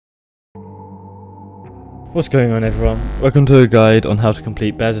What's going on, everyone? Welcome to a guide on how to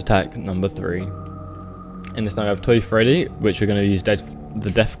complete Bear's Attack number 3. In this now we have Toy Freddy, which we're going to use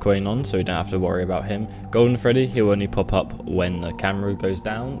the death coin on, so we don't have to worry about him. Golden Freddy, he'll only pop up when the camera goes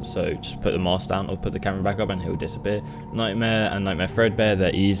down, so just put the mask down or put the camera back up and he'll disappear. Nightmare and Nightmare Fredbear,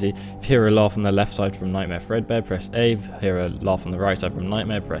 they're easy. If you hear a laugh on the left side from Nightmare Fredbear, press A. If you hear a laugh on the right side from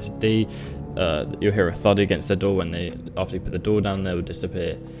Nightmare, press D. You'll hear a thud against the door after you put the door down, they will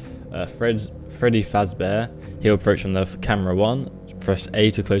disappear. Freddy Fazbear, he'll approach from the camera 1, press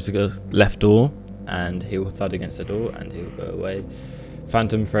A to close the left door, and he'll thud against the door and he'll go away.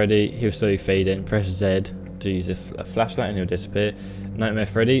 Phantom Freddy, he'll slowly fade in, press Z to use a flashlight and he'll disappear. Nightmare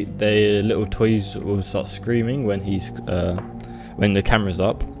Freddy, the little toys will start screaming when when the camera's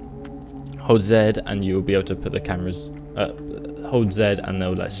up. Hold Z and you'll be able to put the cameras, hold Z and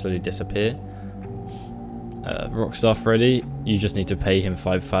they'll like slowly disappear. Rockstar Freddy, you just need to pay him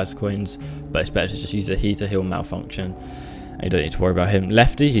 5 Faz coins, but it's better to just use the heater, he'll malfunction and you don't need to worry about him.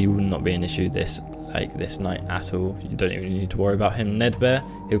 Lefty, he will not be an issue this night at all, you don't even need to worry about him. Ned Bear,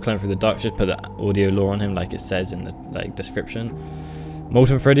 he'll climb through the ducts, just put the audio lure on him like it says in the description.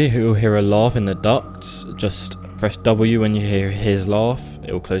 Molten Freddy, who will hear a laugh in the ducts, just press W when you hear his laugh,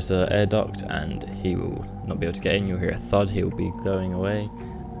 it will close the air duct and he will not be able to get in. You'll hear a thud, he'll be going away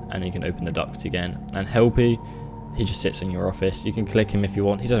and you can open the ducts again. And Helpy, he just sits in your office. You can click him if you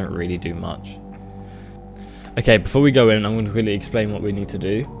want, he doesn't really do much. Okay, before we go in, I'm going to quickly explain what we need to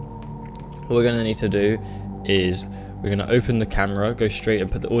do. What we're going to need to do is we're going to open the camera, go straight and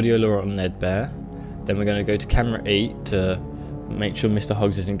put the audio lure on Ned Bear. Then we're going to go to camera 8 to make sure Mr.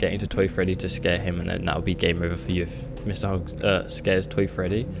 Hugs isn't getting to Toy Freddy to scare him, and then that'll be game over for you if Mr. Hugs scares Toy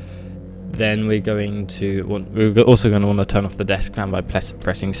Freddy. Then we're also going to want to turn off the desk fan by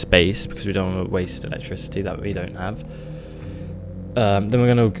pressing space because we don't want to waste electricity that we don't have. Then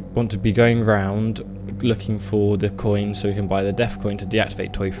we're going to want to be going around looking for the coins so we can buy the death coin to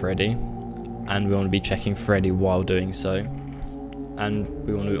deactivate Toy Freddy, and we want to be checking Freddy while doing so. And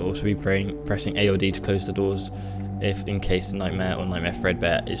we want to also be pressing A or D to close the doors in case the Nightmare or Nightmare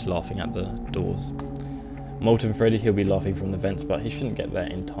Fredbear is laughing at the doors. Molten Freddy, he'll be laughing from the vents, but he shouldn't get there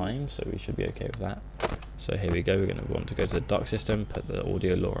in time, so we should be okay with that. So here we go, we're going to want to go to the duct system, put the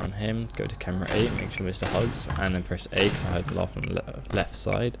audio lure on him, go to camera 8, make sure Mr. Hugs, and then press A because I heard a laugh on the left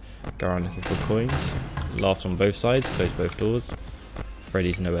side. Go around looking for coins, laughs on both sides, close both doors.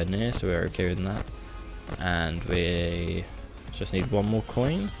 Freddy's nowhere near, so we're okay with that. And we just need one more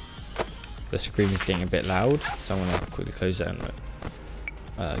coin. The scream is getting a bit loud, so I'm going to quickly close that and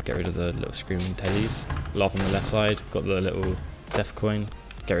get rid of the little screaming tellies. Laugh on the left side, got the little death coin,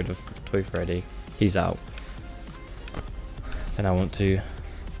 get rid of Toy Freddy, he's out. Then I want to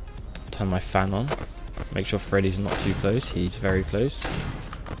turn my fan on, make sure Freddy's not too close, he's very close,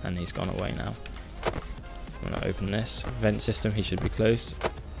 and he's gone away now. I'm going to open this, vent system, he should be close,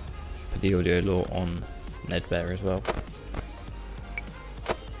 put the audio lure on Ned Bear as well.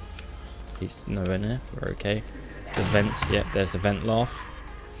 He's nowhere near, we're okay. The vents, yep, there's the vent laugh.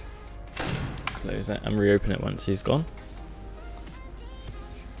 Close it and reopen it once he's gone.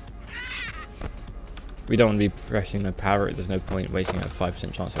 We don't want to be pressing the power, there's no point wasting a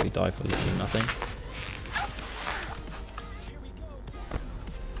 5% chance that we die for literally nothing.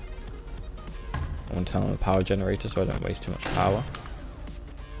 I want to turn on the power generator so I don't waste too much power.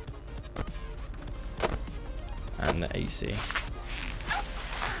 And the AC.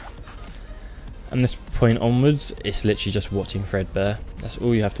 And this point onwards, it's literally just watching Fredbear. That's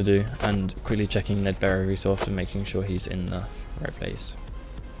all you have to do, and quickly checking Ned Bear every so often, making sure he's in the right place.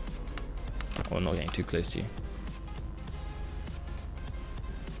 Or not getting too close to you.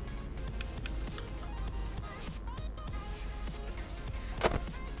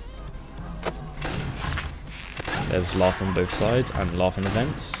 There's laugh on both sides and laugh in the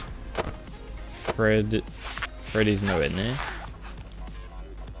vents. Freddy's nowhere near.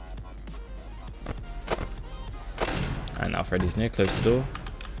 And now Freddy's near, close the door.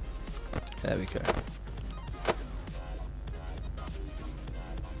 There we go.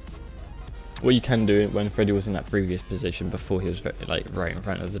 What you can do when Freddy was in that previous position before he was right in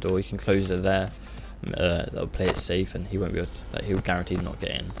front of the door, you can close it there. That'll play it safe and he won't be able to, he'll guaranteed not get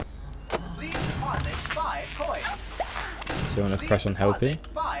in. Please deposit 5 coins. So you want to press on Helpy.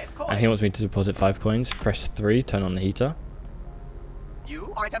 And he wants me to deposit 5 coins. Press 3, turn on the heater.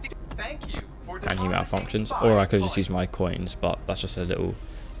 You are attempting to thank you. And he malfunctions, or I could just use my coins, but that's just a little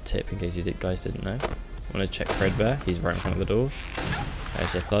tip in case you guys didn't know. I want to check Fredbear, he's right in front of the door.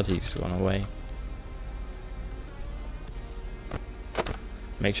 There's a thud, he's gone away.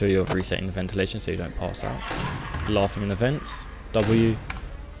 Make sure you're resetting the ventilation so you don't pass out. Laughing in the vents, W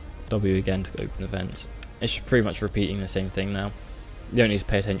again to open the vents, It's pretty much repeating the same thing now. You don't need to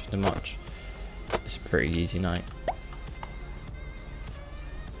pay attention to much. It's a pretty easy night.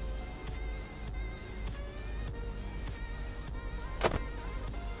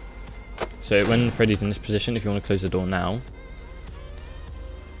 So when Freddy's in this position, if you want to close the door now,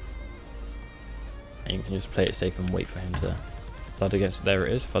 and you can just play it safe and wait for him to thud against, there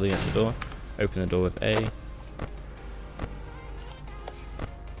it is, thud against the door. Open the door with A.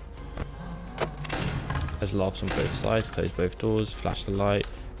 There's laughs on both sides, close both doors, flash the light.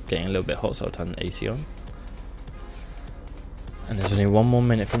 Getting a little bit hot, so I'll turn the AC on. And there's only 1 more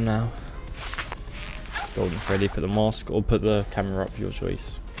minute from now. Golden Freddy, put the mask or put the camera up, your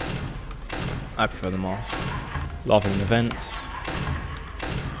choice. I prefer the mask. Laughing in the vents.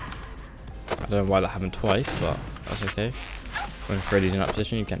 I don't know why that happened twice, but that's okay. When Freddy's in that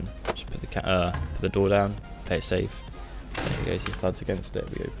position, you can just put the door down, play it safe. There you go, see thuds against it,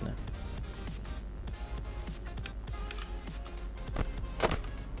 we open it.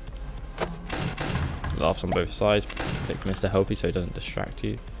 Laughs on both sides, click Mr. Helpy so he doesn't distract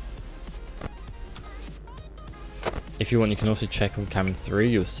you. If you want, you can also check on cam 3,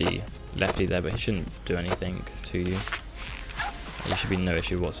 you'll see Lefty there, but he shouldn't do anything to you. There should be no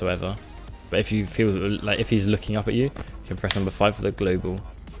issue whatsoever. But if you feel like if he's looking up at you, you can press number 5 for the global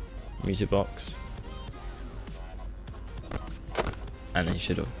music box. And he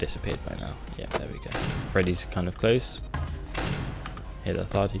should have disappeared by now. Yeah, there we go. Freddy's kind of close. Hear the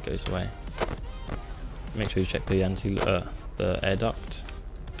thud, he goes away. Make sure you check the the air duct.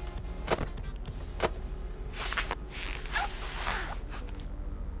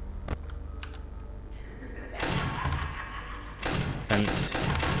 Fence.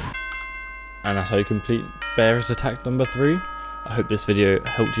 And that's how you complete Bear's attack number 3. I hope this video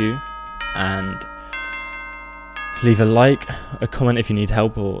helped you, and leave a like, a comment if you need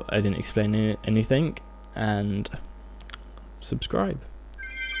help or I didn't explain anything, and subscribe.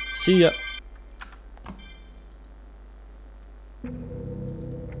 See ya.